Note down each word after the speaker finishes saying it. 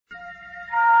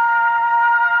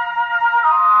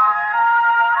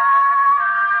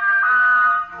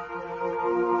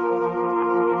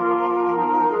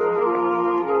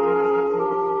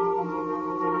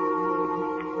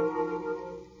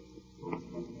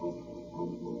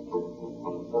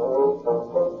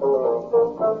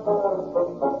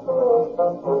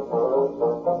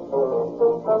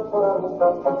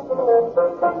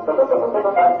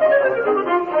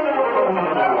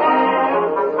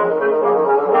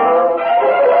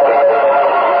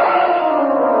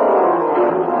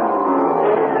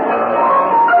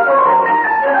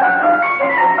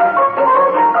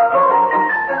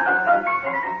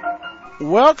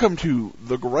Welcome to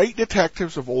the Great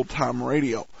Detectives of Old Time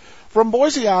Radio. From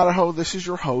Boise, Idaho, this is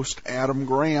your host, Adam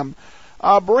Graham,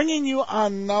 bringing you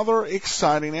another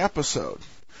exciting episode.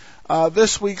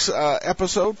 This week's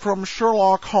episode from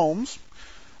Sherlock Holmes.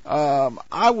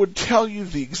 I would tell you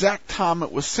the exact time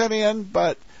it was set in,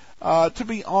 but to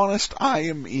be honest, I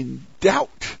am in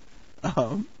doubt.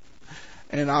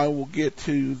 And I will get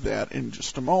to that in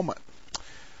just a moment.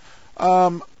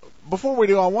 Before we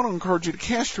do, I want to encourage you to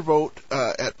cast your vote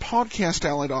at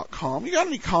podcastalley.com. You got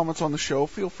any comments on the show,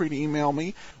 feel free to email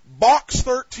me,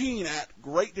 box13 at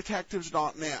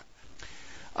greatdetectives.net.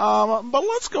 But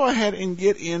let's go ahead and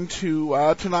get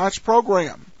into tonight's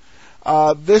program.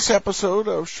 This episode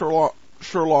of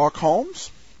Sherlock Holmes,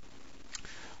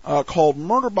 called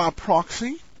Murder by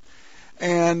Proxy,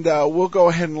 and we'll go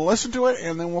ahead and listen to it,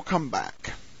 and then we'll come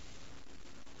back.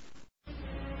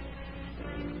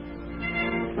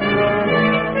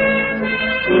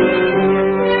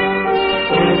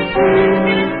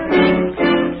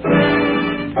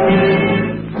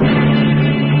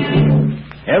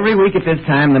 Every week at this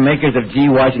time, the makers of G.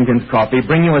 Washington's Coffee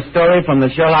bring you a story from the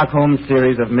Sherlock Holmes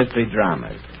series of mystery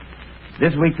dramas.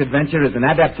 This week's adventure is an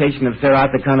adaptation of Sir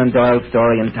Arthur Conan Doyle's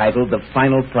story entitled The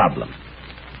Final Problem.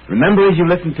 Remember as you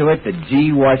listen to it that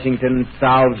G. Washington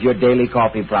solves your daily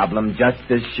coffee problem just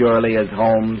as surely as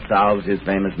Holmes solves his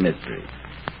famous mysteries.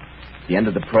 At the end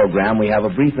of the program, we have a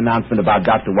brief announcement about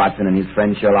Dr. Watson and his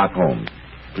friend Sherlock Holmes.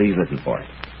 Please listen for it.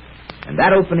 And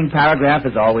that opening paragraph,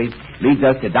 as always, leads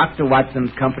us to Dr. Watson's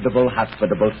comfortable,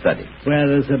 hospitable study. Well,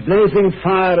 there's a blazing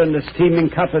fire and a steaming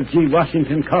cup of G.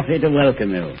 Washington coffee to welcome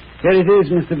you. Here it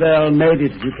is, Mr. Bell. Made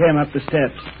it as you came up the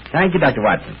steps. Thank you, Dr.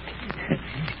 Watson.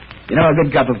 You know, a good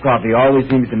cup of coffee always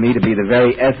seems to me to be the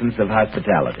very essence of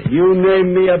hospitality. You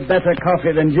name me a better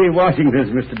coffee than G. Washington's,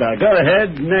 Mr. Bell. Go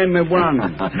ahead, name me one.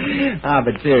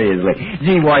 But seriously,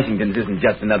 G. Washington's isn't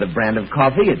just another brand of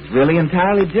coffee. It's really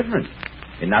entirely different.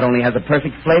 It not only has a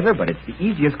perfect flavor, but it's the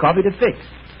easiest coffee to fix.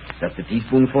 Just a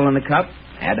teaspoonful in the cup,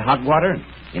 add hot water, and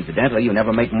incidentally, you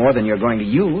never make more than you're going to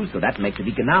use, so that makes it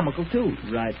economical, too.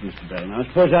 Right, Mr. Bell. Now,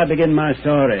 suppose I begin my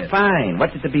story. Fine.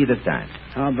 What's it to be this time?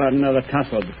 How about another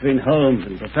tussle between Holmes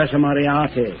and Professor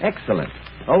Moriarty? Excellent.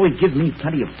 Always gives me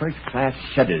plenty of first-class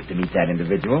shudders to meet that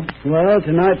individual. Well,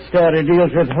 tonight's story deals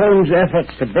with Holmes'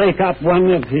 efforts to break up one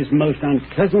of his most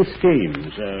unpleasant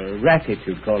schemes. A racket,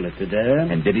 you'd call it today.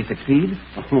 And did he succeed?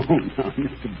 Oh, no,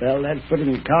 Mr. Bell, that's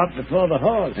putting the cart before the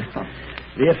horse.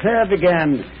 The affair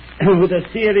began with a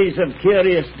series of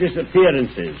curious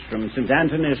disappearances from St.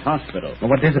 Anthony's Hospital. Well,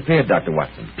 what disappeared, Dr.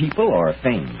 Watson? People or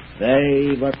things?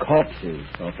 They were corpses,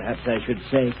 or perhaps I should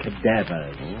say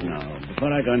cadavers. Oh. No,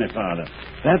 before I go any farther,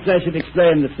 perhaps I should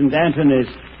explain that St. Anthony's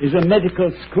is a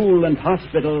medical school and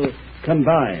hospital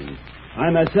combined. I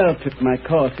myself took my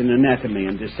course in anatomy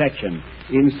and dissection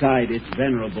inside its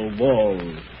venerable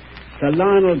walls. Sir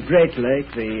Lionel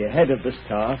Greatlake, the head of the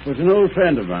staff, was an old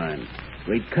friend of mine.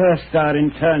 We'd cursed our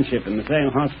internship in the same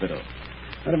hospital.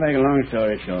 But to make a long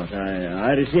story short,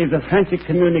 I received a frantic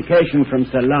communication from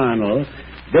Sir Lionel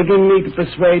begging me to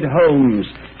persuade Holmes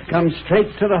to come straight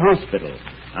to the hospital.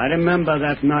 I remember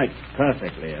that night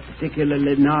perfectly. A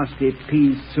particularly nasty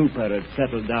pea super had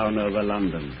settled down over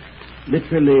London.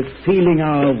 Literally feeling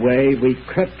our way, we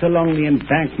crept along the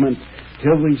embankment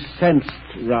till we sensed,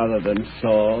 rather than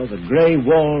saw, the grey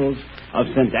walls of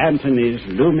St. Anthony's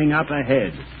looming up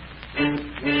ahead.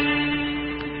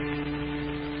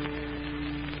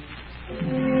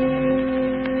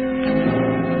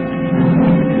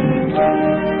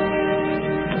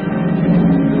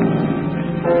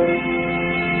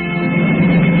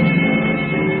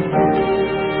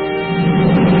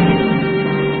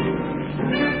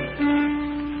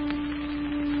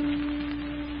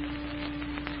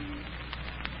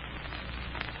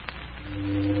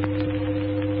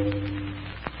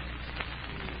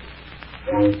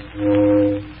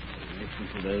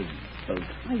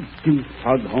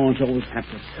 Foghorns always have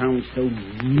to sound so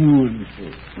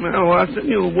mournful. Well, Watson,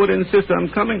 you would insist on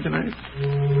coming tonight.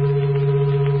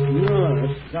 No,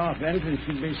 the staff entrance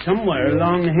should be somewhere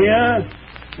along here.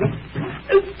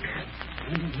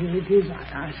 And here it is.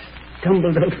 I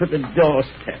stumbled over the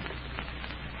doorstep.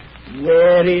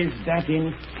 Where is that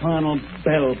infernal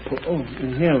bell? Oh,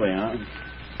 here we are.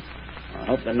 I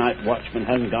hope the night watchman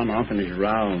hasn't gone off on his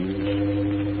rounds.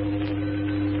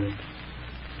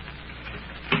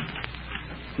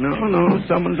 No,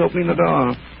 someone's opening the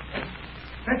door.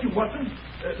 Thank you, Watson.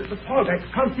 The politics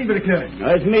can't see me returning.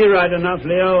 No, it's me right enough,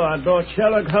 Leo. I brought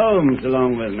Sherlock Holmes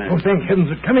along with me. Oh, thank heavens.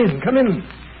 Come in.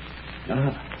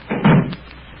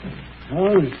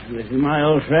 Oh, this is my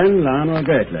old friend, Lionel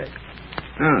Greatlake.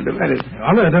 Ah, delighted.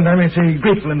 Honored, and I may say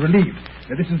grateful and relieved.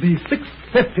 This is the 6th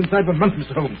theft inside of a month,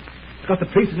 Mr. Holmes. It's got the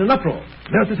place in an uproar.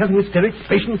 Nurses having hysterics.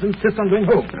 Patients insist on going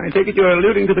home. I take it you're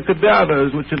alluding to the cadavers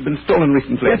which have been stolen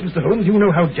recently. Yes, Mr. Holmes, you know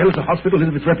how jealous a hospital is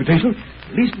of its reputation.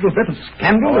 The least little bit of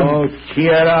scandal... Oh,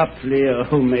 cheer up, Leo.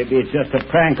 Maybe it's just a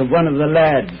prank of one of the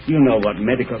lads. You know what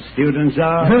medical students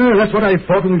are. That's what I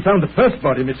thought when we found the first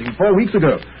body missing 4 weeks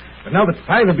ago. But now that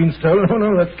 5 have been stolen, oh,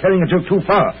 no, that's carrying a joke too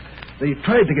far. They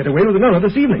tried to get away with another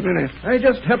this evening. Really? I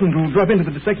just happened to drop into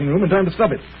the dissecting room in time to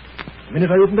stop it. The minute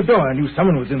I opened the door, I knew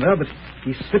someone was in there, but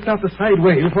he slipped out the side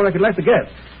way before I could light the gas.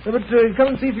 But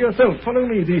come and see for yourself. Follow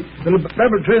me. The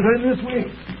laboratories are in this way.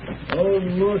 Oh,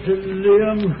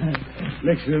 mausoleum.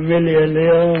 Looks familiar,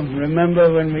 Leo.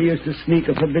 Remember when we used to sneak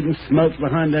a forbidden smoke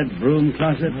behind that broom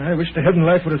closet? I wish to heaven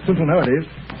life were as simple nowadays.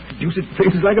 The deuced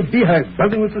place is like a beehive,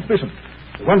 buzzing with suspicion.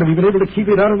 No wonder we've been able to keep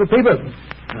it out of the papers.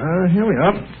 Here we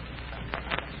are.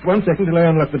 1 second till I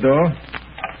unlock the door.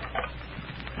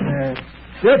 That's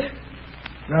it.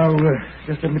 Now,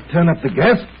 just let me turn up the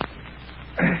gas.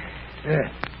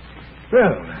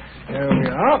 Well, there we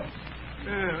are.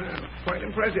 Quite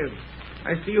impressive.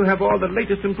 I see you have all the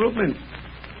latest improvements.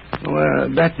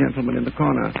 That gentleman in the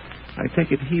corner. I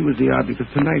take it he was the object of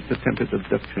tonight's attempted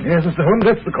abduction. Yes, Mr. Holmes,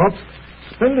 that's the corpse.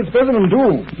 Splendid specimen,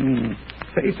 too.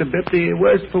 Face a bit the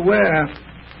worse for wear.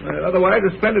 Otherwise,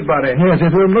 a splendid body. Yes,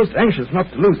 we're most anxious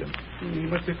not to lose him. He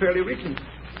must be fairly recent.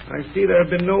 I see there have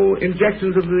been no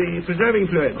injections of the preserving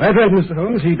fluid. Quite right, Mr.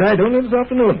 Holmes. He died only this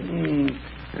afternoon.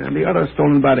 And the other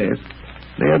stolen bodies,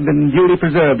 they have been duly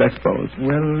preserved, I suppose.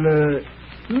 Well,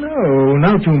 no.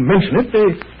 Now that you mention it,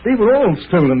 they were all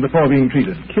stolen before being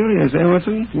treated. Curious, eh,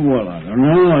 Watson? Well, I don't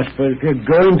know. I suppose if you're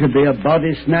going to be a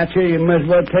body snatcher, you might as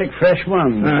well take fresh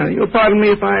ones. You'll pardon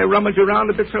me if I rummage around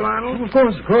a bit, Sir Lionel? Of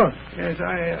course, of course. Yes,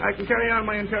 I can carry on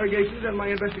my interrogations and my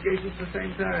investigations at the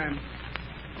same time.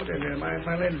 Okay, there,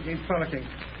 my lens needs polishing.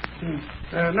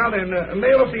 Now then,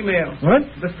 male or female? What?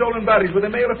 The stolen bodies, were they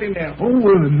male or female? Oh,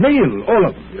 male, all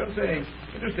of them. You don't say.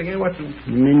 Interesting, eh, Watson?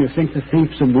 You mean you think the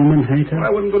thief's a woman hater? Well, I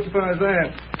wouldn't go so far as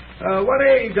that. What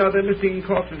age are the missing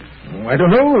corpses? Oh, I don't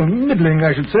know. Middling,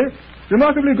 I should say.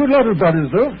 Remarkably good lot of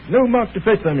bodies, though. No marked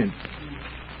defects, I mean.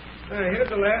 Here's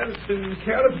a lad that's been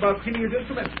careless about cleaning his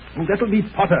instruments. Oh, that'll be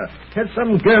Potter. Has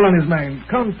some girl on his mind.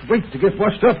 Can't wait to get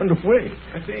washed up and away.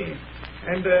 I see.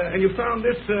 And you found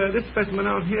this specimen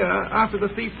out here after the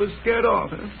thief was scared off,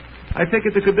 huh? I take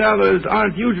it the cadavers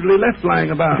aren't usually left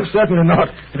lying about. Oh, certainly not.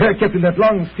 They're kept in that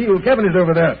long steel cabinet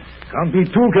over there. Can't be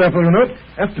too careful, you know.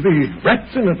 Have to be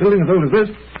rats in a building as old as this.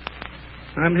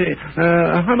 How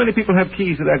many people have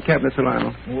keys to that cabinet, Sir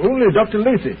Lionel? Only Dr.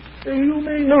 Lacey. You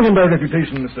may know him by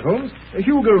reputation, Mr. Holmes.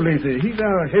 Hugo Lacey. He's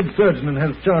our head surgeon and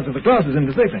has charge of the classes in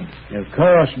dissecting. Of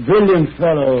course. Brilliant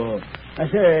fellow. I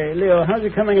say, Leo, how's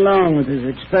he coming along with his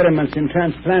experiments in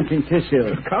transplanting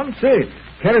tissue? Can't say.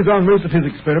 Carries on most of his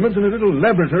experiments in a little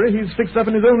laboratory he's fixed up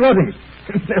in his own lodgings.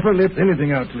 Never lets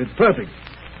anything out till it's perfect.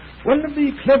 One of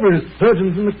the cleverest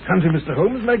surgeons in the country, Mr.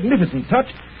 Holmes. Magnificent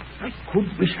touch. I could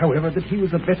wish, however, that he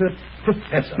was a better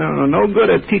professor. No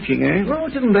good at teaching, eh? No,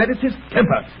 it isn't that. It's his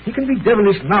temper. He can be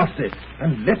devilish nasty.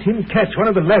 And let him catch one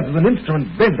of the lads with an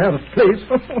instrument bent out of place.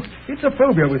 It's a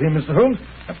phobia with him, Mr. Holmes.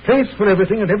 A place for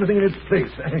everything and everything in its place.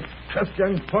 I trust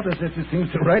young Potter sets his things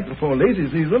to right before Lacey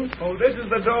sees them. Oh, this is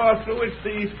the door through which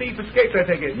the thief escaped, I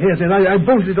take it. Yes, and I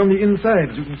bolted it on the inside,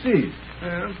 as you can see.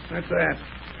 Yeah, that's that.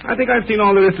 I think I've seen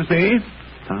all there is to see.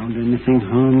 Found anything,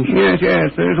 Holmes? Yes.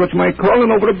 There's what you might call an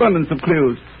overabundance of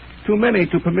clues. Too many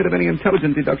to permit of any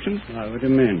intelligent deductions. What do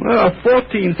you mean? Well,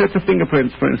 14 sets of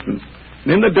fingerprints, for instance.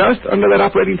 And in the dust, under that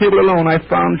operating table alone, I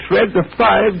found shreds of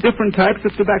 5 different types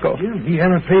of tobacco. Yeah,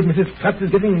 I'm afraid Mrs. Platts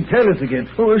is getting careless again.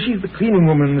 Oh, she's the cleaning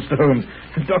woman, Mr. Holmes.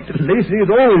 Dr. Lacey is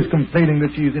always complaining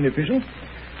that she's inefficient.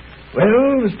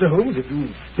 Well, Mr. Holmes, if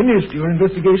you've finished your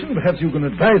investigation, perhaps you can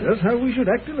advise us how we should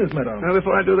act in this matter. Now,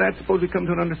 before I do that, suppose we come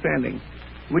to an understanding.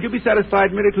 Would you be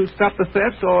satisfied merely to stop the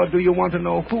thefts, or do you want to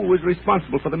know who was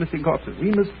responsible for the missing corpses?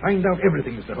 We must find out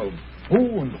everything, Mr. Holmes.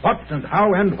 Who and what and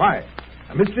how and why.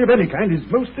 A mystery of any kind is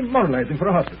most demoralizing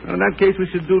for a hospital. In that case, we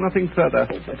should do nothing further.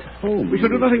 But Holmes... We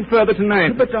should do nothing further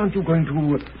tonight. But aren't you going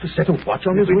to set a watch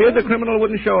on this? If we did, the criminal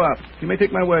wouldn't show up. You may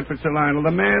take my word for it, Sir Lionel.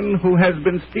 The man who has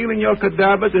been stealing your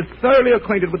cadavers is thoroughly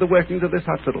acquainted with the workings of this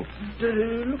hospital.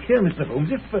 Look here, Mr. Holmes.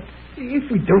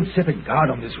 If we don't set a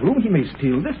guard on this room, he may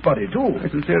steal this body, too. I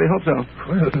sincerely hope so.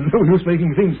 Well, no use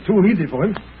making things too easy for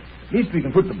him. At least we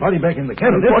can put the body back in the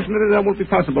cabinet. Unfortunately, that won't be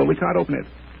possible. We can't open it.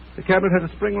 The cabinet has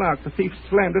a spring lock. The thief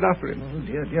slammed it after him. Oh,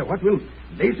 dear. What will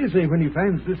Lacey say when he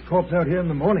finds this corpse out here in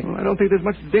the morning? Well, I don't think there's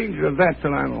much danger of that,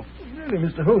 Sir Lionel. Really,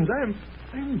 Mr. Holmes,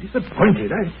 I'm disappointed.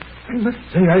 I must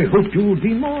say I hoped you would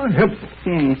be more helpful.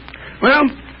 Well,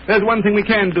 there's one thing we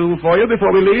can do for you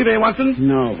before we leave, Watson?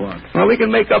 No, what? Well, we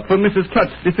can make up for Mrs.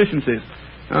 Clutch's deficiencies.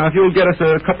 If you'll get us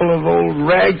a couple of old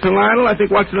rags and Lionel, I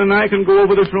think Watson and I can go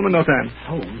over this room in no time.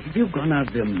 Holmes, have you gone out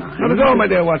of your mind? Not at all, my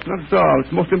dear Watson, not at all.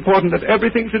 It's most important that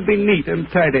everything should be neat and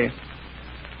tidy.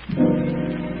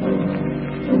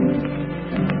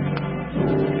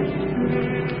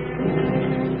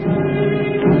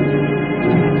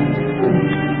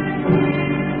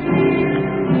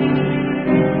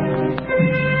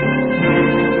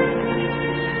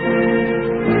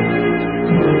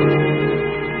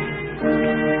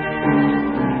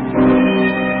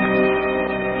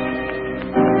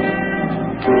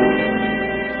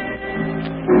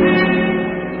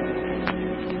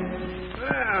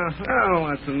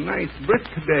 It's a nice brisk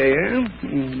day, eh?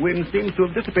 Wind seems to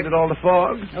have dissipated all the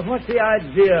fog. Now, what's the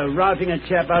idea of routing a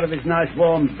chap out of his nice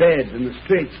warm bed and the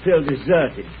streets still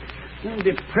deserted?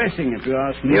 Depressing, if you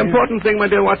ask me. The important thing, my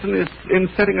dear Watson, is in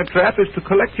setting a trap is to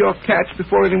collect your catch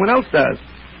before anyone else does.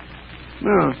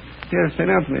 Oh, here's St.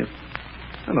 Anthony's.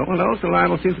 Hello. Sir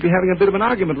Lionel seems to be having a bit of an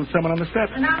argument with someone on the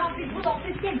steps. And I'll be put off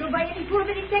the schedule by any sort of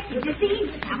a detective, you see.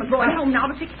 I'm going home now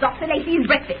to fix Dr. Lacey's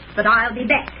breakfast, but I'll be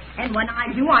back. And when I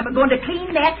do, I'm going to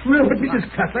clean that room. But Mrs.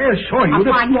 Clutch, I assure you I'll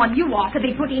that... find one you ought to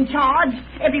be put in charge.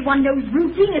 Everyone knows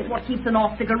routine is what keeps an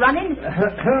officer running.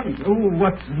 Mr.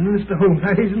 Holmes,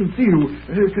 I didn't see you.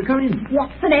 Come in.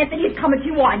 Watson Anthony's come at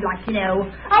you, I'd like to know.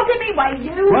 Out of me way,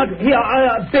 you. What? Here,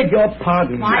 I beg your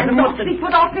pardon. I'm not to be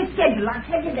put off his schedule, I'll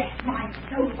tell you that. My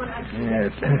soul, when I...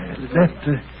 Yes,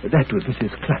 that was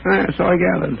Mrs. Clutch. So I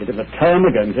gathered. Bit of a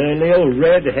termagant, eh, Leo?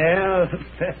 Red hair,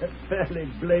 fairly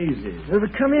blazes.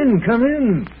 Come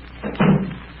in.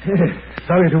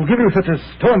 Sorry to give you such a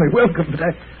stormy welcome, but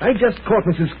I just caught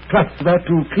Mrs. Clutch about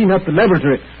to clean up the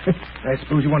laboratory. I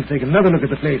suppose you want to take another look at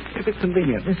the place. If it's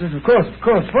convenient. Yes, of course.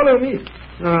 Follow me.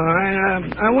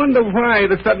 I wonder why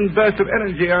the sudden burst of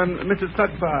energy on Mrs.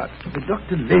 Clutch's part.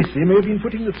 Dr. Lacey may have been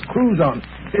putting the screws on.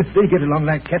 They get along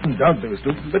like cat and dog, those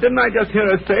two. But didn't I just hear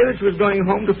her say that she was going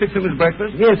home to fix him his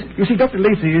breakfast? Yes. You see, Dr.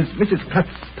 Lacey is Mrs.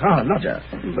 Clutch's star lodger.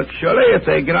 But surely if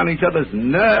they get on each other's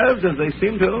nerves, as they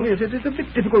seem to... Yes, it's a bit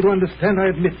difficult to understand,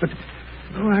 I admit, but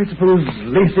I suppose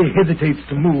Lacey hesitates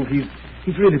to move.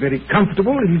 He's really very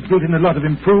comfortable. He's built in a lot of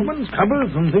improvements,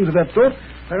 cupboards and things of that sort.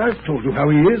 And I've told you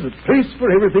how he is, a place for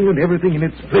everything and everything in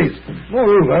its place.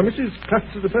 Moreover, Mrs. Clutch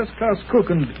is a first-class cook,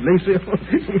 and Lacey,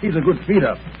 he's a good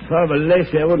feeder. Father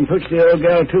Lacey, I wouldn't push the old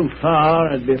girl too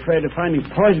far. I'd be afraid of finding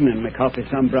poison in my coffee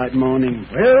some bright morning.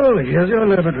 Well, here's your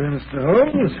laboratory, Mr.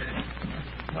 Holmes.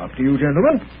 After you,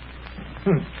 gentlemen.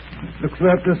 Looks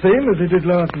about the same as it did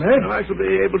last night. Well, I shall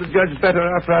be able to judge better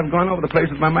after I've gone over the place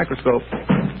with my microscope.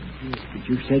 But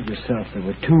you said yourself there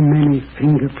were too many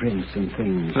fingerprints and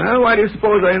things. Well, why do you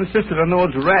suppose I insisted on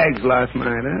those rags last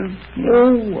night, eh?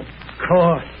 Oh, of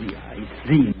course. I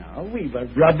see now. We were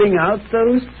rubbing out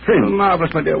those prints. Oh,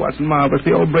 marvelous, my dear Watson, marvelous.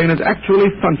 The old brain is actually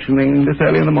functioning this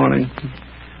early in the morning.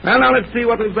 Well, now let's see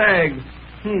what we've bagged.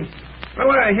 Oh,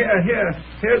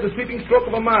 here's the sweeping stroke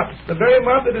of a mop. The very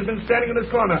mop that has been standing in this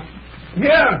corner.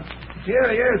 Yes. Here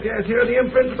are the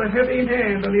imprints of a heavy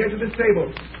hand on the edge of this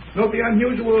table. Note the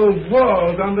unusual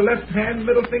whorls on the left hand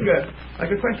middle finger,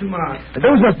 like a question mark.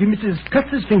 Those must be Mrs.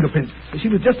 Clutch's fingerprints. She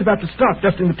was just about to start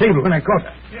dusting the table when I caught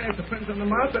her. Yes, the prints on the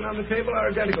mop and on the table are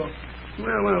identical.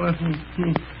 Well, that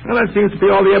seems to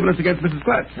be all the evidence against Mrs.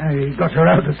 Clutch. I got her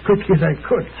out as quickly as I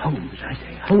could. Holmes,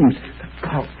 the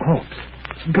corpse.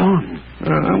 It's gone.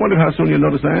 I wondered how soon you'd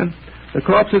notice that. The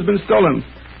corpse has been stolen.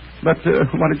 But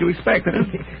what did you expect, eh?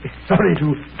 Sorry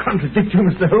to contradict you,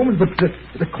 Mr. Holmes, but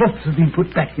the corpse has been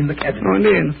put back in the cabinet. Oh,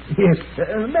 indeed? Yes.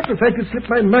 Matter of fact, it slipped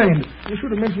my mind. I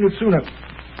should have mentioned it sooner.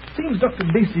 Seems Dr.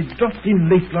 Lacey dropped in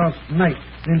late last night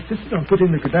and insisted on putting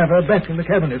the cadaver back in the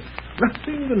cabinet.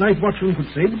 Nothing the night watchman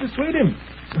could say would dissuade him.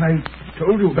 I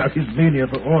told you about his mania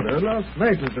for order last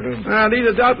night, Mr. Holmes. These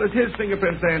are doubtless his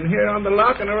fingerprints, then, here on the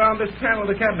lock and around this panel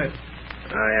of the cabinet.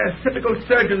 Yes, typical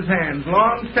surgeon's hands.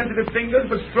 Long, sensitive fingers,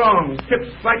 but strong.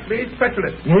 Tips slightly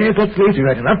specialist. Yes, that's Lacey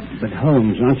right enough. But,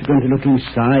 Holmes, aren't you going to look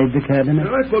inside the cabinet?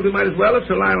 Well, I suppose we might as well if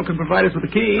Sir Lionel can provide us with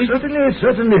the keys.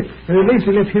 Certainly. Lacey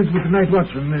left his with the night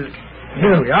watchman.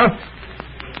 Here we are.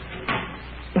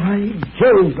 By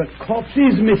Jove, the corpse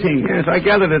is missing. Yes, I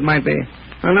gathered it might be.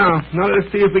 Well, now let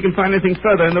us see if we can find anything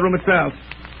further in the room itself.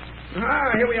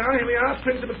 Here we are.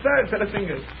 Prints of a third set of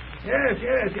fingers. Yes.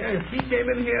 He came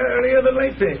in here earlier than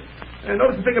Lacey.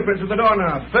 Notice the fingerprints of the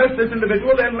doorknob. First this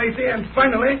individual, then Lacey, and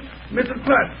finally, Mrs.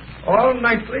 Clutch. All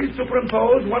nicely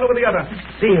superimposed one over the other.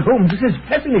 Say, Holmes, this is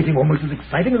fascinating, almost as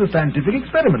exciting as a scientific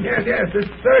experiment. Yes. This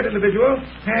third individual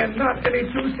had not any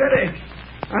too steady.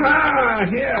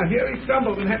 Here he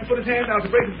stumbled and had to put his hand out to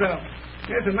brace himself.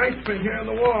 There's a nice print here on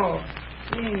the wall.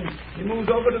 He moves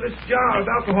over to this jar of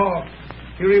alcohol.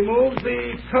 He removes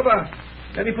the cover.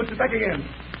 Then he puts it back again.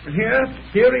 And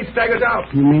here he staggers out.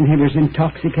 You mean he was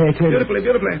intoxicated? Beautifully.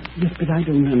 Yes, but I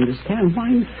don't understand. Why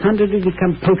in thunder did he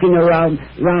come poking around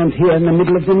here in the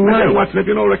middle of the night? Watson, have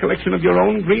you no recollection of your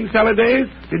own green salad days?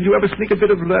 Didn't you ever sneak a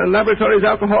bit of laboratory's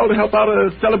alcohol to help out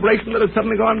a celebration that had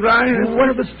suddenly gone dry?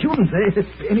 One of the students, eh?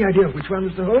 Any idea which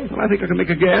one, Mr. Holmes? Well, I think I can make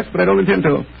a guess, but I don't intend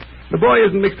to. The boy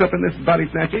isn't mixed up in this body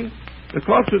snatching. The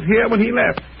corpse was here when he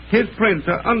left. His prints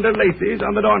are under Lacey's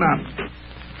on the doorknob.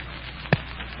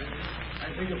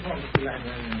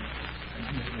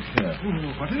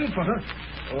 What is it, Potter?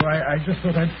 Oh, I just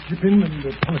thought I'd slip in and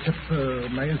polish up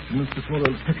my instruments before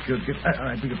those petticoats get...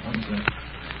 I beg your pardon, sir.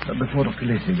 Before Dr.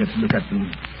 Lacey gets to look at them.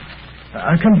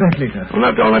 I'll come back later. Well,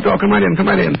 not all. Come right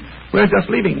in. We're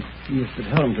just leaving. Yes, but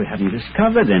Holmes, we haven't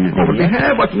discovered anything. Oh, but we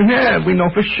have. What we have. We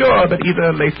know for sure that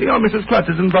either Lacey or Mrs.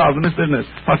 Klutz is involved in this business.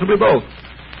 Possibly both.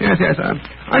 Yes.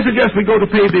 I suggest we go to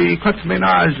pay the Klutz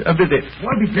ménage a visit.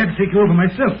 Well, I'll be glad to take you over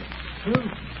myself. Well,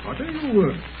 Potter,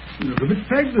 you look a bit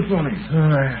fagged this morning.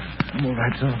 I'm all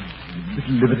right, sir. A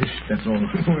little liverish, that's all.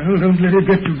 Well, don't let it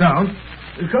get you down.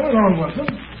 Come along, Watson.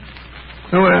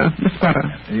 So, Miss Potter.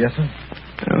 Yes, sir?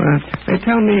 They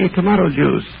tell me tomato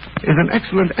juice is an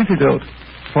excellent antidote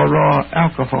for raw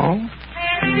alcohol.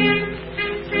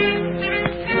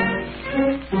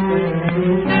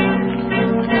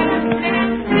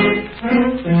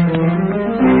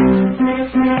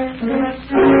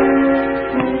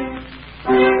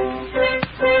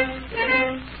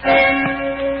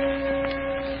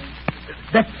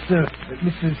 That's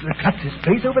Mrs. Klutz's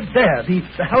place over there, the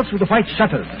house with the white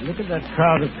shutters. Look at that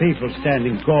crowd of people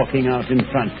standing gawking out in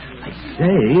front. I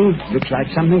say, looks like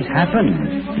something's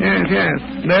happened. Yes.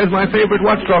 There's my favorite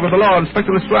watchdog of the law, Inspector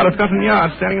Lestrade of Scotland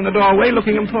Yard, standing in the doorway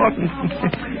looking important.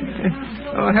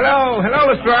 Oh, hello,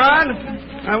 Lestrade.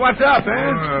 What's up,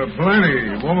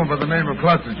 Plenty. A woman by the name of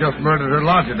Klutz has just murdered her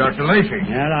lodger, Dr. Lacey.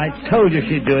 Well, I told you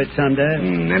she'd do it someday.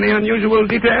 Any unusual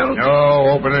details?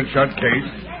 No, open and shut case.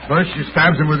 First she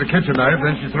stabs him with a kitchen knife,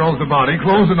 then she throws the body,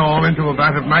 clothes and all, into a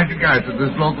vat of nitric acid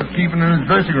this bloke was keeping in his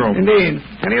dressing room. Indeed.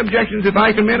 Any objections if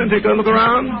I come in and take a look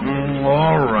around?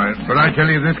 All right. But I tell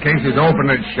you, this case is open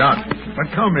and shut. But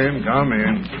come in.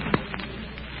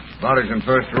 Body's in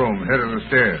first room, head of the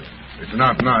stairs. It's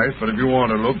not nice, but if you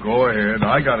want to look, go ahead.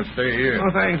 I got to stay here.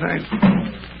 Oh, thanks.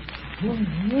 What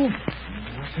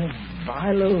a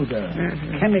vile odor.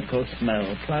 Chemical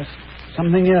smell, plus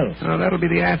something else. Oh, that'll be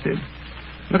the acid.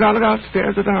 Look out.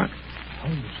 Stairs are dark.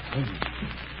 Holmes.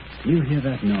 You hear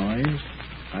that noise?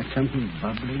 Like something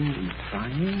bubbling and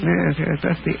frying? Yes.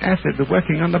 That's the acid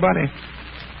working on the body.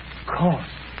 Of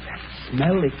course. That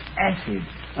smell is acid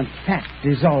and fat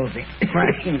dissolving.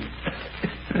 Right.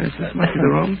 This must be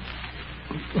the room.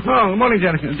 Oh, good morning,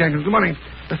 Jenkins. Good morning.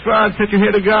 Lestrade set you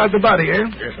here to guard the body, eh?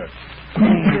 Yes, sir.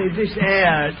 This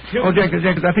air, too. Oh, Jenkins,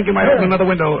 I think you might open another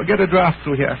window. Get a draft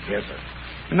through here. Yes, sir.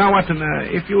 Now, Watson,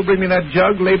 if you'll bring me that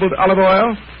jug labeled olive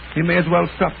oil, you may as well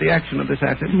stop the action of this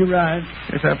acid. You're right.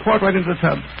 Yes, sir. Pour it right into the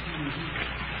tub.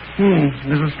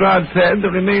 As Lestrade said, the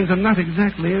remains are not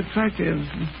exactly attractive.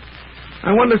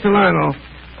 I wonder, Sir Lionel,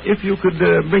 if you could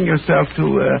bring yourself to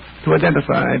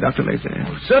identify Dr. Lacey.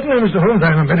 Oh, certainly, Mr. Holmes.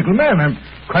 I'm a medical man. I'm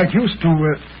quite used to...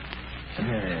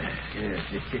 Yes,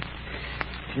 it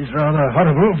is rather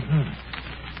horrible.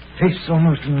 Face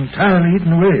almost entirely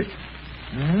eaten away.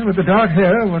 With the dark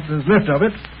hair, what was left of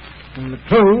it, and the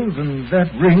clothes and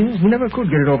that ring, he never could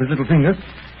get it off his little finger.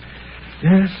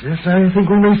 Yes, I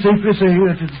think we may safely say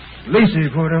that it's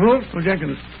Lacey, poor devil. Well,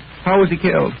 Jenkins, how was he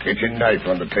killed? Kitchen knife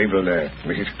on the table there.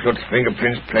 Mrs. Klutz's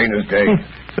fingerprints plain as day.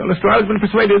 So Lestrade's been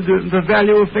persuaded the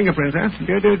value of fingerprints, eh?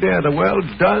 Dear, the world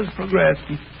does progress.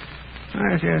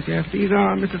 Yes. These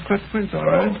are Mrs. Klutz's prints, all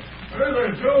right. Hey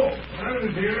there, Joe.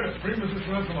 I'm here. Bring Mrs.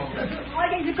 Klutz along. Why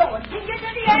didn't you go? Get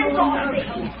the hands off me.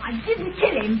 I didn't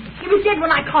kill him. He was dead when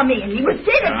I come in. He was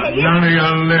dead, I tell you. None of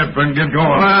your lip and get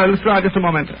going. Lestrade, just a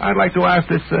moment. I'd like to ask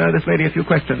this lady a few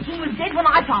questions. He was dead when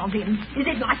I found him. Is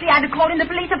it likely I'd have called in the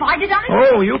police if I'd have done it?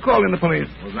 Oh, you called in the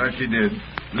police. Well, that she did.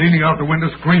 Leaning out the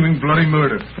window, screaming bloody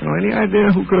murder. Oh, any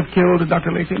idea who could have killed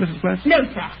Dr. Lacey, Mrs. Klutz? No,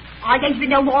 sir. I ain't been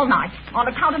home all night. On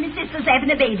account of my sister's having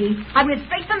a baby. I went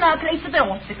straight from her place to the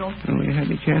hospital. Oh, you had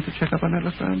any chance to check up on that,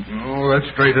 Lestrade? Oh, that's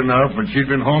straight enough, but she'd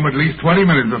been home at least 20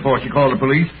 minutes before she called the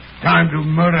police. Time to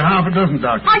murder half a dozen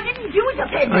doctors. I didn't do it, I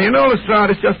tell you. Now, you know,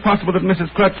 Lestrade, it's just possible that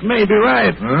Mrs. Klutz may be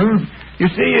right. Huh? You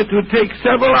see, it would take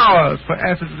several hours for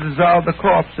acid to dissolve the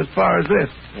corpse as far as this.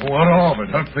 What of it?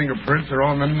 Her fingerprints are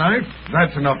on the knife.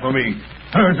 That's enough for me.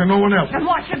 Hers and no one else. And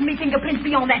why shouldn't me fingerprints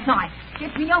be on that knife?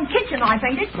 It's my own kitchen knife,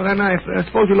 ain't it? Well, that knife.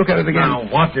 Suppose you look at it again. Now,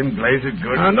 what in blazes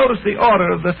good? Notice the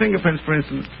order of the fingerprints, for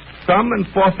instance. Thumb and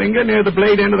forefinger near the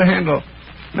blade end of the handle.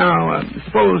 Now,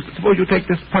 suppose you take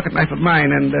this pocket knife of mine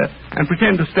and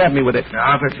pretend to stab me with it.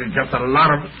 Now, this is just a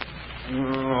lot of...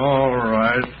 All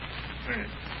right.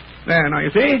 There, now you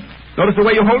see? Notice the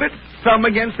way you hold it? Thumb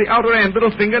against the outer end,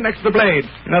 little finger next to the blade.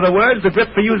 In other words, the grip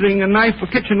for using a knife for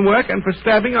kitchen work and for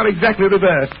stabbing are exactly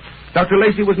reversed. Dr.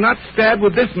 Lacey was not stabbed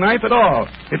with this knife at all.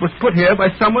 It was put here by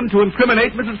someone to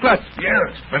incriminate Mrs. Clutch.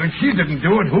 Yes, but if she didn't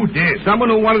do it, who did? Someone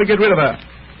who wanted to get rid of her.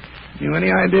 You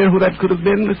any idea who that could have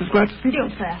been, Mrs. Clutch? No,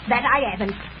 sir. That I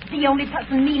haven't. The only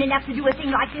person mean enough to do a thing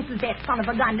like this is that son of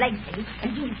a gun, Lacey.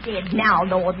 And he's dead now,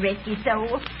 Lord rest his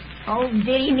soul. Oh,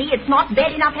 dearie me, it's not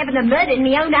bad enough having a murder in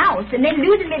my own house and then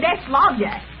losing my best lodger.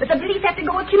 But the police have to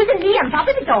go accusing me on top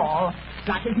of it all.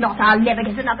 Like as not, I'll never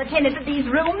get another tenant of these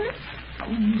rooms. Oh,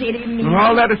 dearie me.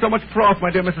 All that is so much froth, my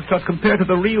dear Mrs. Clutch, compared to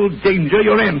the real danger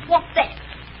you're in. What's that?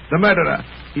 The murderer.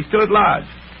 He's still at large.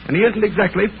 And he isn't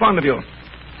exactly fond of you.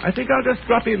 I think I'll just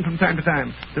drop in from time to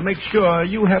time to make sure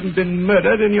you haven't been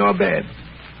murdered in your bed.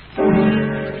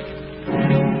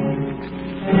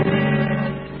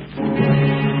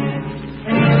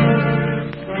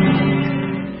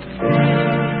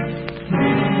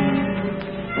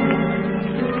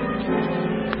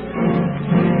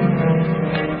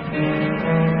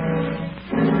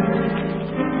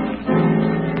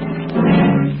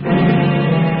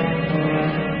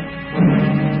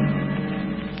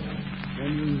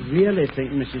 Really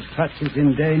think Mrs. Clutch is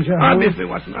in danger? Obviously,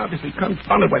 Watson, obviously.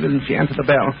 Confounded, why doesn't she answer the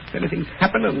bell? If anything's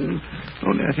happened,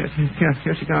 oh,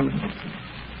 here she comes.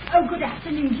 Oh, good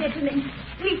afternoon, gentlemen.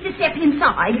 Please to step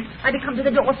inside. I'd have come to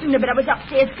the door sooner, but I was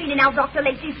upstairs cleaning out Dr.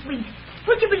 Lacey's suite.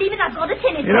 Would you believe it? I've got a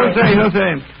tenant. You don't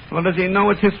say. Well, does he know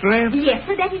its history? Yes,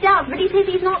 sir, that he does, but he says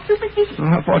he's not superstitious. Oh,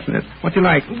 how fortunate. What's he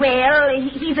like? Well,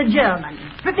 he's a German.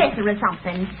 Professor or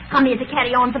something. Come here to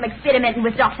carry on some experimenting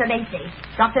with Dr. Lacey.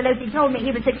 Dr. Lacey told me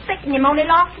he was expecting him only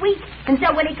last week. And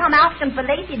so when he come asking for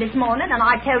Lacey this morning, and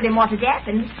I told him what had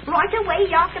happened, right away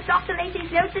he asked if Dr.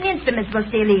 Lacey's notes and instruments were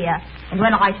still here. And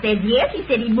when I said yes, he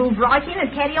said he'd move right in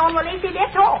and carry on where Lacey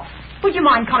left off. Would you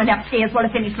mind coming upstairs while I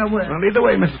finish my work? Well, lead the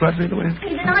way, Mrs. Clutch, lead the way.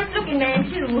 He's a nice-looking man,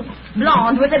 too.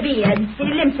 Blonde with a beard. He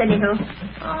limps a little.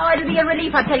 Oh, it'll be a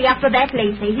relief, I tell you, after that,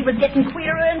 Lacey. He was getting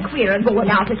queerer and queerer going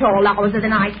out at all hours of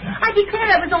the night. I declare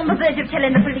I was on the verge of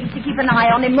telling the police to keep an eye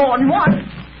on him more than once.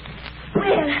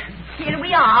 Well, here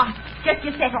we are. Just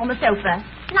you sat on the sofa.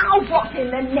 Now what in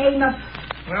the name of...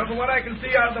 Well, from what I can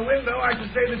see out the window, I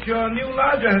should say that your new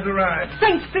lodger has arrived.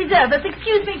 Saints preserve us.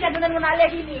 Excuse me, gentlemen, when I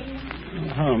let him in.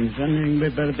 Holmes, I think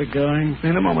we'd better be going.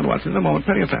 In a moment, Watson, in a moment.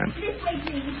 Plenty of time. This way,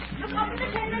 please. Look up at the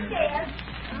ten stairs.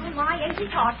 Oh, my, ain't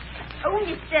it hot? Oh,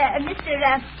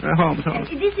 Mr. Holmes.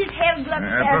 This is Herr Gluck.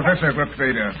 Professor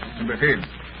Gluckfeder, to befehl.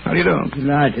 How do you do?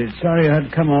 Delighted. Sorry I had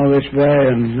to come all this way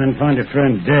and then find a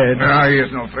friend dead. He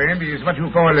is no friend. He is what you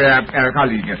call a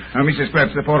colleague. Mrs. Clutch,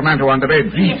 the portmanteau on the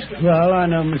bed, please. Well, I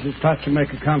know Mrs. Clutch will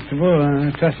make it comfortable. I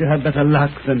trust you had better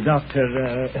luck than Dr.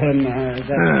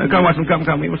 Come, Watson,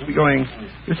 come. We must be going.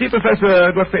 You see, Professor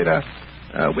Gluckfeder,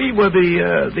 we were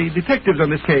the detectives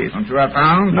on this case. Don't you have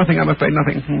found? Nothing, I'm afraid,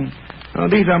 nothing.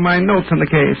 These are my notes on the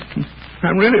case.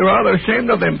 I'm really rather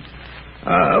ashamed of them.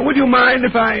 Would you mind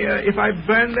if I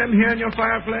burn them here in your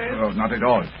fireplace? Oh, not at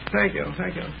all. Thank you.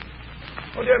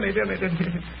 Oh, dear me.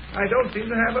 I don't seem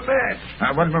to have a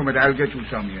match. One moment, I'll get you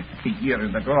some here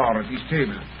in the drawer of this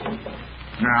table.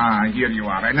 Here you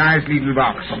are, a nice little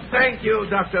box. Thank you,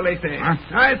 Dr. Lacey. Huh?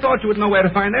 I thought you would know where to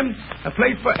find them. A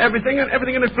place for everything and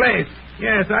everything in its place.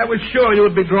 Yes, I was sure you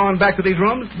would be drawn back to these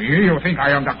rooms. Me? You think I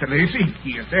am Dr. Lacey?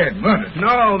 He is dead, murdered.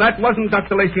 No, that wasn't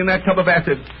Dr. Lacey in that tub of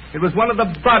acid. It was one of the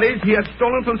bodies he had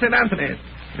stolen from St. Anthony's.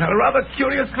 It had a rather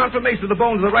curious conformation of the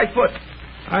bones of the right foot.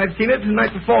 I had seen it the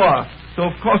night before, so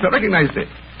of course I recognized it.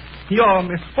 Your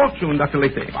misfortune, Dr.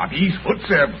 Lacey. But his foot,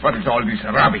 sir. What is all this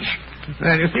rubbish?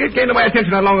 You see, it came to my attention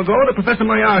not long ago that Professor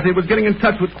Moriarty was getting in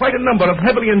touch with quite a number of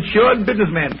heavily insured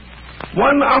businessmen.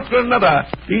 One after another,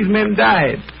 these men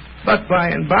died. But by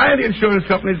and by, the insurance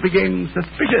companies became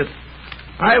suspicious.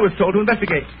 I was told to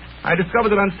investigate. I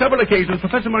discovered that on several occasions,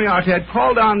 Professor Moriarty had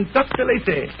called on Dr.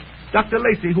 Lacey. Dr.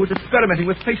 Lacey, who was experimenting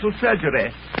with facial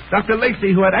surgery. Dr. Lacey,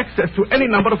 who had access to any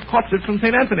number of corpses from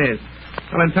St. Anthony's.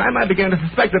 Well, in time, I began to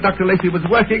suspect that Dr. Lacey was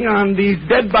working on these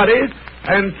dead bodies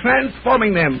and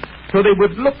transforming them so they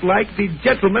would look like the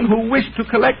gentlemen who wished to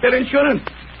collect their insurance.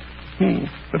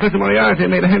 Professor Moriarty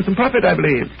made a handsome profit, I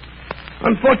believe.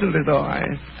 Unfortunately, though,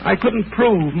 I couldn't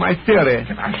prove my theory.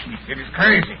 Sebastian, it is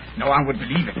crazy. No one would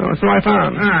believe it. Oh, so I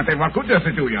found. Then what good does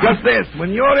it do you? Just this. When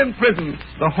you're in prison,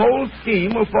 the whole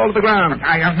scheme will fall to the ground. But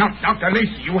I am not Dr.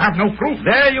 Lacey. You have no proof.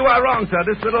 There you are wrong, sir.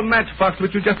 This little matchbox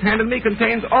which you just handed me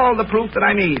contains all the proof that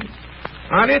I need.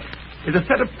 On it is a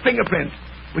set of fingerprints,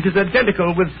 which is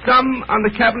identical with some on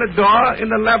the cabinet door in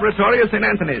the laboratory of St.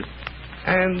 Anthony's.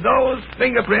 And those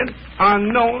fingerprints are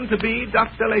known to be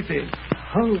Dr. Lacey's.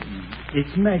 Oh,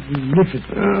 it's magnificent.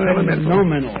 Elemental.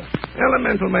 Phenomenal.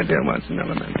 Elemental, my dear Watson,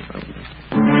 elemental.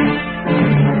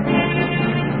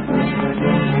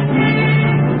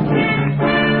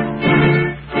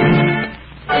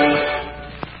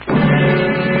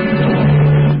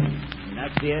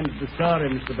 That's the end of the story,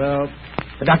 Mr. Bell.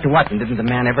 But Dr. Watson, didn't the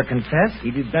man ever confess?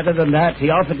 He did better than that. He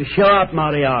offered to show up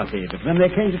Moriarty, but when they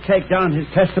came to take down his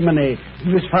testimony, he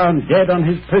was found dead on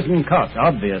his prison cot.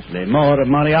 Obviously, more of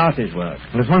Moriarty's work.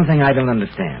 There's one thing I don't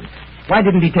understand. Why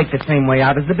didn't he take the same way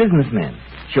out as the businessmen?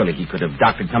 Surely he could have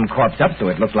doctored some corpse up so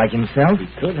it looked like himself. He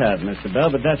could have, Mr. Bell,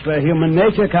 but that's where human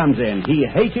nature comes in. He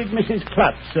hated Mrs.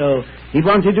 Klutz, so he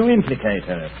wanted to implicate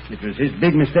her. It was his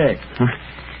big mistake.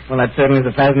 Well, that certainly is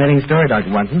a fascinating story,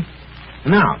 Dr. Watson.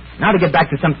 Now to get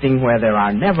back to something where there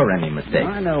are never any mistakes.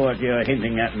 I know what you're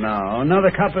hinting at now.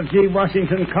 Another cup of G.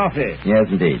 Washington coffee. Yes,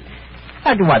 indeed.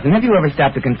 Dr. Watson, have you ever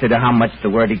stopped to consider how much the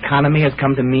word economy has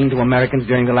come to mean to Americans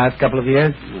during the last couple of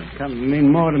years? It's come to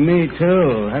mean more to me,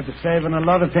 too. I have to save on a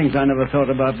lot of things I never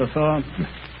thought about before.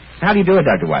 How do you do it,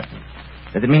 Dr. Watson?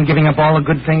 Does it mean giving up all the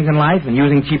good things in life and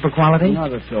using cheaper quality?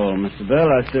 Not at all, Mr. Bell.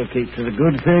 I still keep to the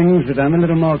good things, but I'm a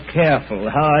little more careful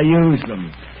how I use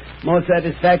them. More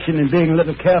satisfaction in being a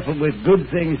little careful with good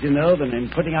things, you know, than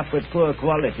in putting up with poor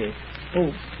quality.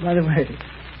 Oh, by the way,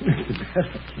 Mr.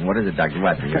 Bell. What is it, Dr.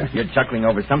 Watson? You're chuckling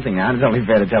over something now. It's only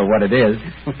fair to tell what it is.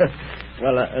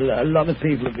 Well, a lot of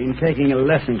people have been taking a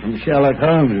lesson from Sherlock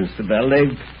Holmes, Mr. Bell.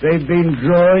 They've been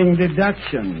drawing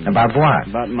deductions. About what?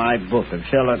 About my book of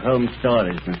Sherlock Holmes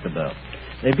stories, Mr. Bell.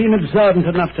 They've been observant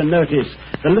enough to notice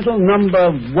the little number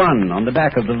 1 on the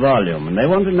back of the volume, and they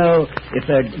want to know if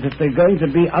there are going to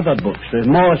be other books with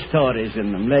more stories in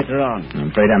them later on.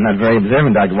 I'm afraid I'm not very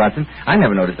observant, Dr. Watson. I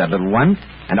never noticed that little 1.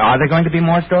 And are there going to be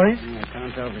more stories? I can't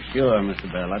tell for sure, Mr.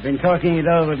 Bell. I've been talking it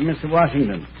over with Mr.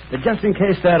 Washington. But just in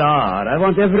case there are, I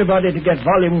want everybody to get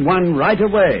volume 1 right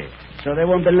away, so they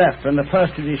won't be left when the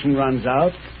first edition runs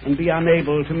out and be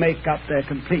unable to make up their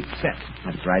complete set.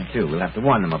 That's right, too. We'll have to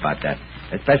warn them about that.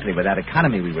 Especially with that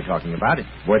economy we were talking about. It's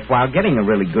worthwhile getting a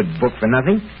really good book for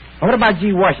nothing. But what about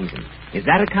G. Washington? Is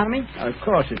that economy? Of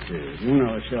course it is. You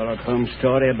know a Sherlock Holmes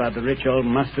story about the rich old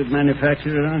mustard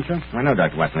manufacturer, don't you? I know,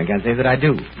 Dr. Watson. I can't say that I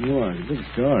do. Oh, it's a good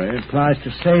story. It applies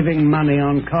to saving money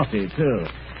on coffee, too.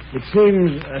 It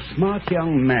seems a smart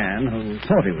young man, who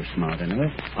thought he was smart anyway,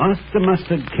 asked the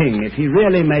Mustard King if he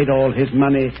really made all his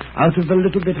money out of the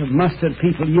little bit of mustard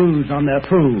people use on their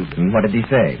food. And what did he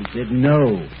say? He said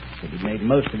no. He made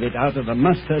most of it out of the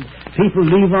mustard people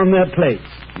leave on their plates.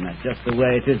 And that's just the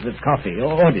way it is with coffee,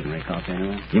 or ordinary coffee,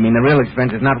 anyway. You mean the real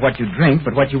expense is not what you drink,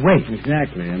 but what you waste?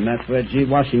 Exactly, and that's where G.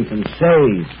 Washington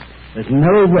saves. There's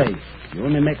no waste. You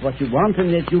only make what you want, and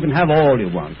yet you can have all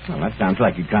you want. Well, that sounds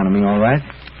like economy, all right.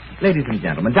 Ladies and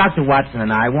gentlemen, Dr. Watson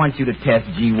and I want you to test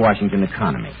G. Washington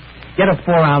economy. Get a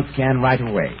 4-ounce can right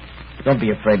away. Don't be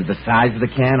afraid of the size of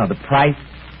the can or the price.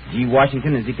 G.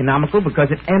 Washington is economical because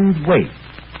it ends waste.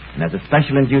 And as a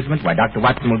special inducement, why, Dr.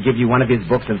 Watson will give you one of his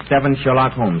books of 7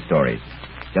 Sherlock Holmes stories.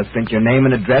 Just print your name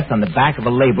and address on the back of a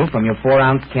label from your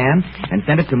 4-ounce can and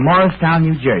send it to Morristown,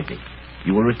 New Jersey.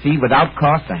 You will receive without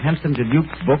cost a handsome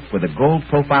deluxe book with a gold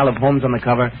profile of Holmes on the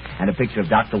cover and a picture of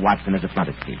Dr. Watson as a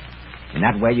frontispiece. In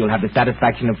that way, you'll have the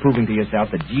satisfaction of proving to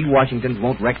yourself that G. Washingtons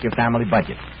won't wreck your family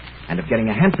budget, and of getting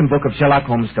a handsome book of Sherlock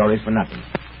Holmes stories for nothing.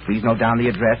 Please note down the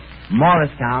address,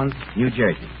 Morristown, New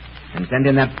Jersey. And send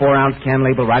in that 4-ounce can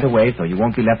label right away so you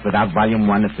won't be left without Volume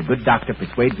 1 if the good doctor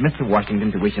persuades Mr.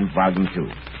 Washington to wish him Volume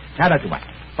 2. Now, Dr.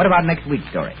 Watson, what about next week's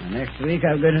story? Next week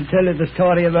I'm going to tell you the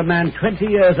story of a man 20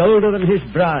 years older than his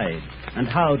bride and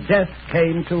how death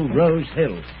came to Rose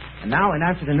Hill. And now, in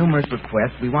answer to numerous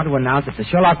requests, we want to announce that the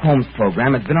Sherlock Holmes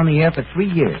program has been on the air for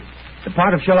 3 years. The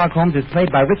part of Sherlock Holmes is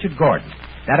played by Richard Gordon,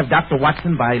 that of Dr.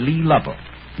 Watson by Lee Lovell.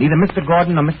 Neither Mr.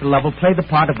 Gordon nor Mr. Lovell play the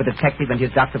part of a detective and his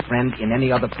doctor friend in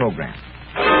any other program.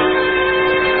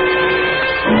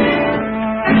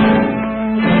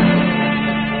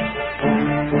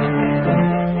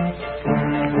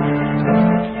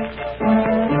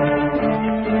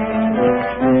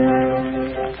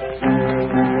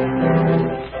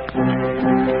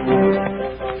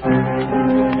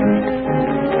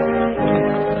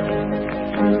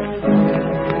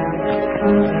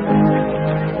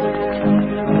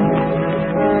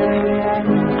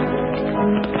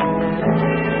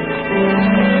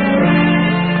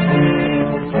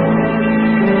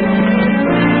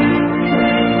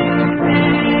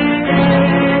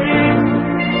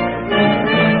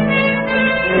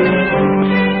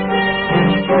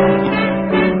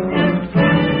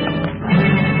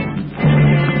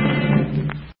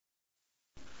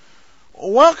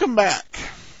 welcome back.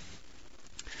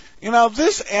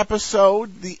 This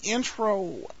episode, the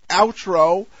intro,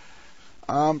 outro,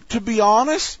 to be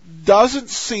honest, doesn't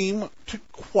seem to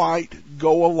quite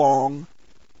go along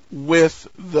with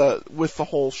the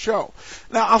whole show.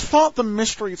 Now, I thought the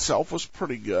mystery itself was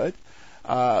pretty good.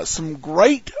 Some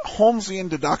great Holmesian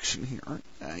deduction here.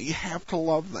 You have to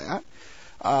love that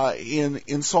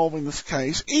in solving this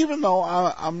case, even though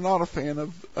I'm not a fan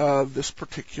of this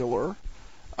particular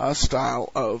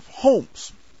style of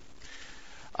Holmes.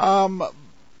 But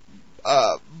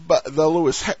the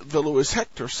Lewis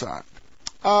Hector side,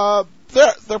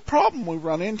 the problem we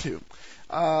run into.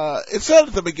 It said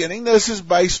at the beginning, this is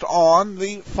based on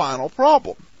the final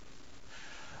problem.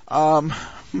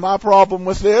 My problem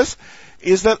with this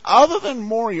is that other than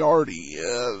Moriarty,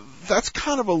 that's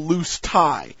kind of a loose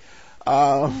tie,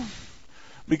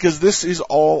 because this is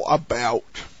all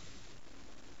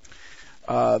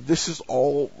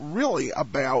really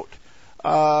about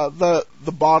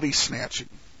the body snatching.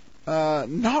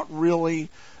 Not really,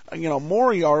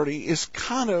 Moriarty is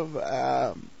kind of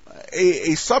a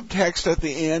subtext at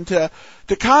the end to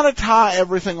kind of tie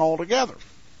everything all together.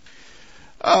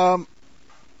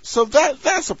 So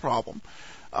that's a problem.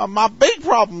 My big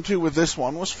problem too with this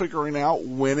one was figuring out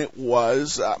when it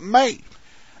was made.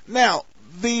 Now,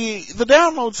 the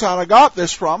download site I got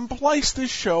this from placed this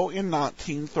show in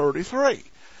 1933.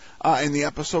 In the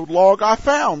episode log I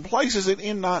found places it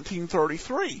in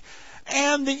 1933.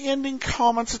 And the ending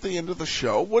comments at the end of the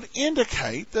show would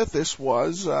indicate that this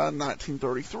was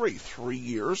 1933, 3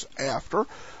 years after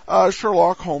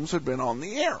Sherlock Holmes had been on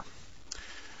the air.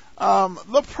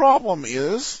 The problem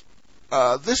is,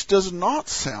 this does not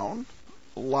sound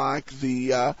like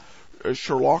the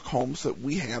Sherlock Holmes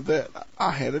that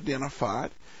I had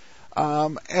identified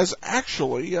as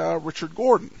actually Richard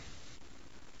Gordon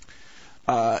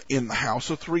in the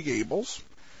House of Three Gables.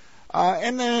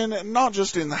 And then not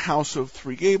just in the House of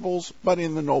Three Gables, but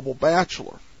in the Noble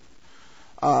Bachelor.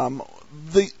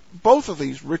 Both of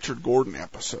these Richard Gordon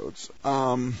episodes.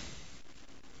 Now,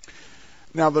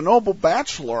 the Noble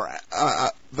Bachelor,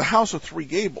 the House of Three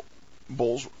Gables,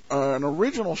 an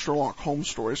original Sherlock Holmes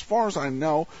story, as far as I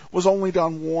know, was only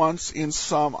done once in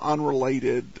some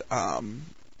unrelated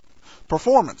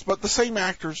performance. But the same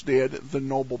actors did the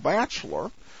Noble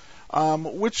Bachelor,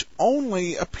 which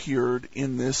only appeared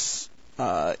in this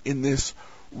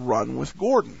run with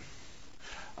Gordon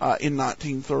in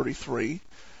 1933,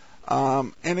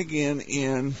 and again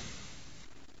in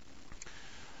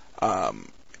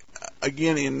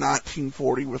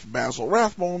 1940 with Basil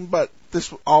Rathbone, but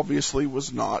this obviously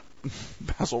was not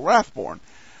Basil Rathbone.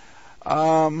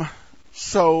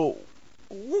 So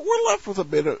we're left with a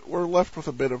bit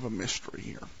of a mystery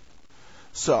here.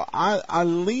 So I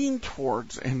lean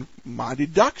towards, and my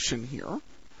deduction here,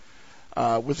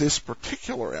 with this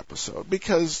particular episode,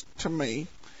 because to me,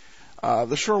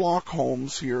 the Sherlock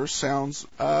Holmes here sounds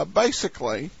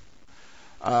basically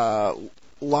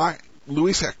like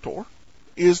Louis Hector,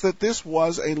 is that this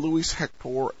was a Louis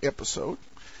Hector episode,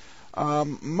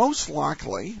 most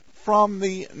likely from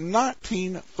the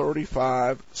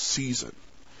 1935 season,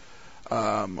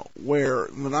 where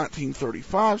the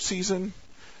 1935 season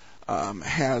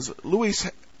has Louis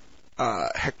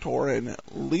Hector and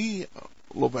Lee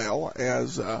Lavelle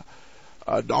as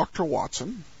Dr.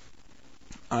 Watson.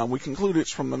 We conclude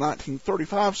it's from the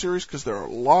 1935 series because there are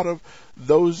a lot of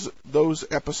those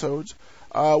episodes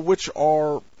which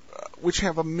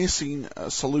have a missing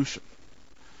solution.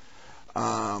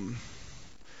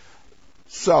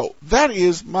 So that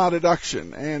is my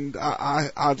deduction, and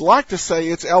I'd like to say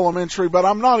it's elementary, but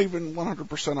I'm not even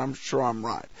 100% sure I'm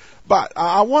right. But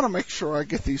I want to make sure I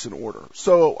get these in order.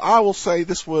 So I will say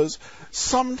this was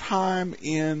sometime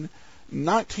in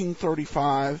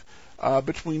 1935,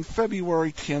 between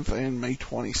February 10th and May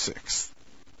 26th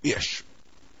ish.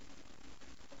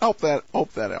 Hope that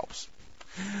helps.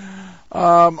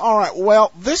 All right.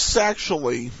 Well, this is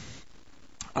actually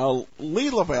Lee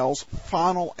Lavelle's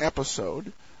final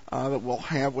episode that we'll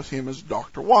have with him as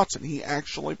Dr. Watson. He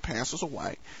actually passes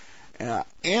away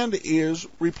and is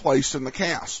replaced in the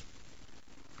cast.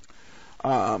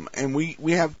 And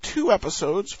we have 2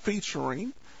 episodes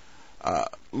featuring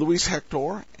Louis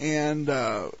Hector and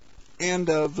the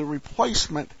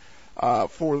replacement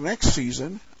for the next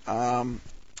season,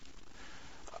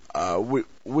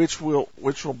 which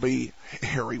will be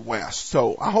Harry West.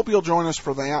 So I hope you'll join us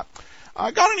for that.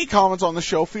 Got any comments on the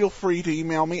show? Feel free to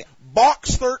email me,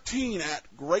 box13 at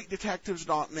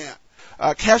greatdetectives.net.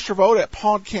 Cast your vote at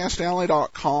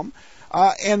podcastalley.com.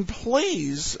 And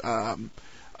please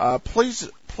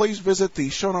visit the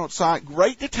show notes site,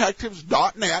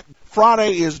 greatdetectives.net.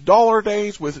 Friday is Dollar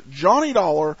Days with Johnny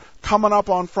Dollar coming up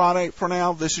on Friday. For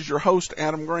now, this is your host,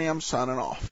 Adam Graham, signing off.